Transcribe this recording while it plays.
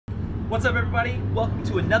What's up, everybody? Welcome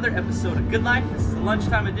to another episode of Good Life. This is the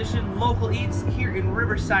lunchtime edition, local eats here in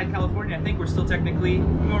Riverside, California. I think we're still technically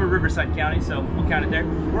we're Riverside County, so we'll count it there.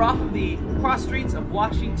 We're off of the cross streets of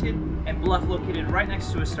Washington and Bluff, located right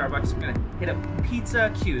next to a Starbucks. We're gonna hit up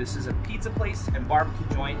Pizza Q. This is a pizza place and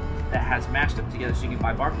barbecue joint that has mashed up together, so you can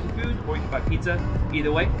buy barbecue food or you can buy pizza,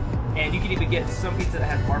 either way. And you can even get some pizza that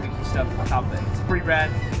has barbecue stuff on top of it. It's pretty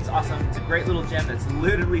rad, it's awesome. It's a great little gem that's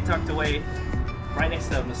literally tucked away right next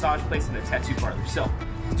to a massage place and a tattoo parlor. So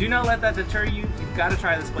do not let that deter you. You've got to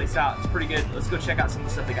try this place out. It's pretty good. Let's go check out some of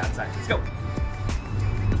the stuff they got inside. Let's go.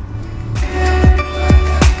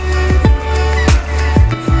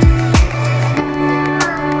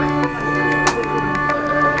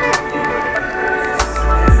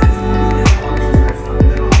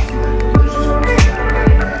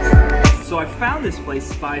 This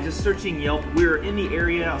place by just searching Yelp. We were in the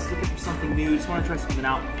area, I was looking for something new, just want to try something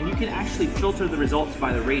out, and you can actually filter the results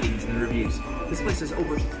by the ratings and the reviews. This place has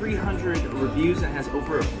over 300 reviews and has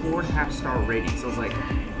over a 4.5-star rating. So it's like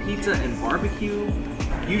pizza and barbecue.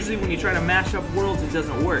 Usually when you try to mash up worlds, it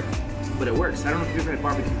doesn't work, but it works. I don't know if you've ever had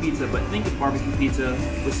barbecue pizza, but think of barbecue pizza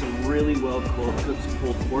with some really well cooked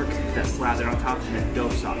pulled pork that's slathered on top and a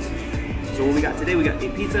dope sauce. So what we got today, we got a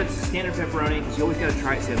pizza, it's standard pepperoni, because you always got to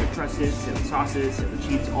try it. So you have the crusts, you have the sauces, you have the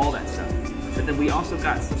cheese, all that stuff. But then we also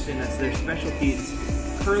got something that's their specialty.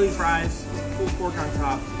 It's curly fries, pulled pork on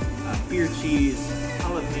top, beer cheese,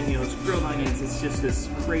 jalapenos, grilled onions. It's just this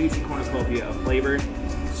crazy cornucopia of flavor.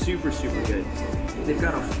 Super, super good. They've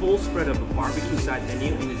got a full spread of a barbecue side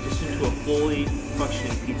menu in addition to a fully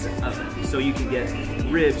functioning pizza oven. So you can get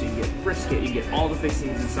ribs, you can get brisket, you can get all the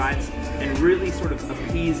fixings and sides, and really sort of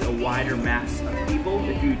appease a wider mass of people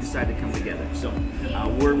if you decide to come together. So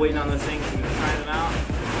we're waiting on those things, we're gonna try them out.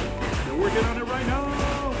 They're working on it right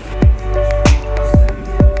now.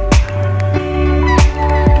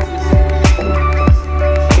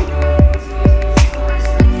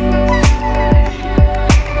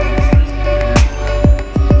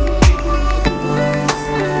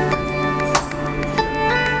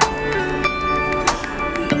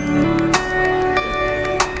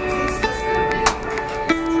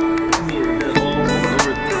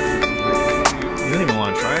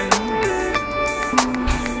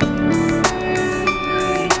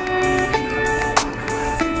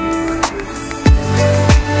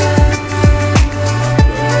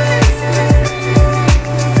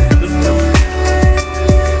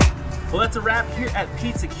 That's a wrap here at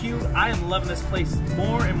Pizza Q. I am loving this place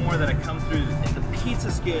more and more that I come through. The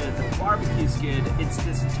pizza's good, the barbecue's good. It's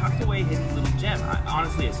this tucked away hidden little gem. It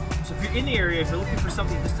honestly is. So if you're in the area, if you're looking for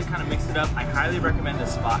something just to kind of mix it up, I highly recommend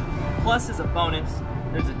this spot. Plus, as a bonus,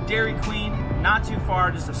 there's a Dairy Queen not too far,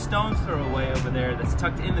 just a stone's throw away over there that's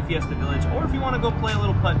tucked in the Fiesta Village. Or if you want to go play a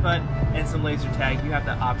little putt-putt and some laser tag, you have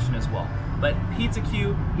that option as well. But Pizza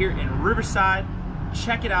Q here in Riverside,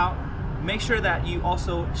 check it out. Make sure that you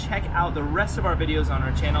also check out the rest of our videos on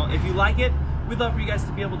our channel. If you like it, we'd love for you guys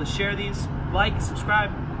to be able to share these, like,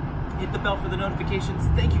 subscribe, hit the bell for the notifications.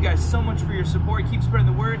 Thank you guys so much for your support. Keep spreading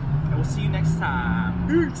the word, and we'll see you next time.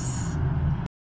 Peace!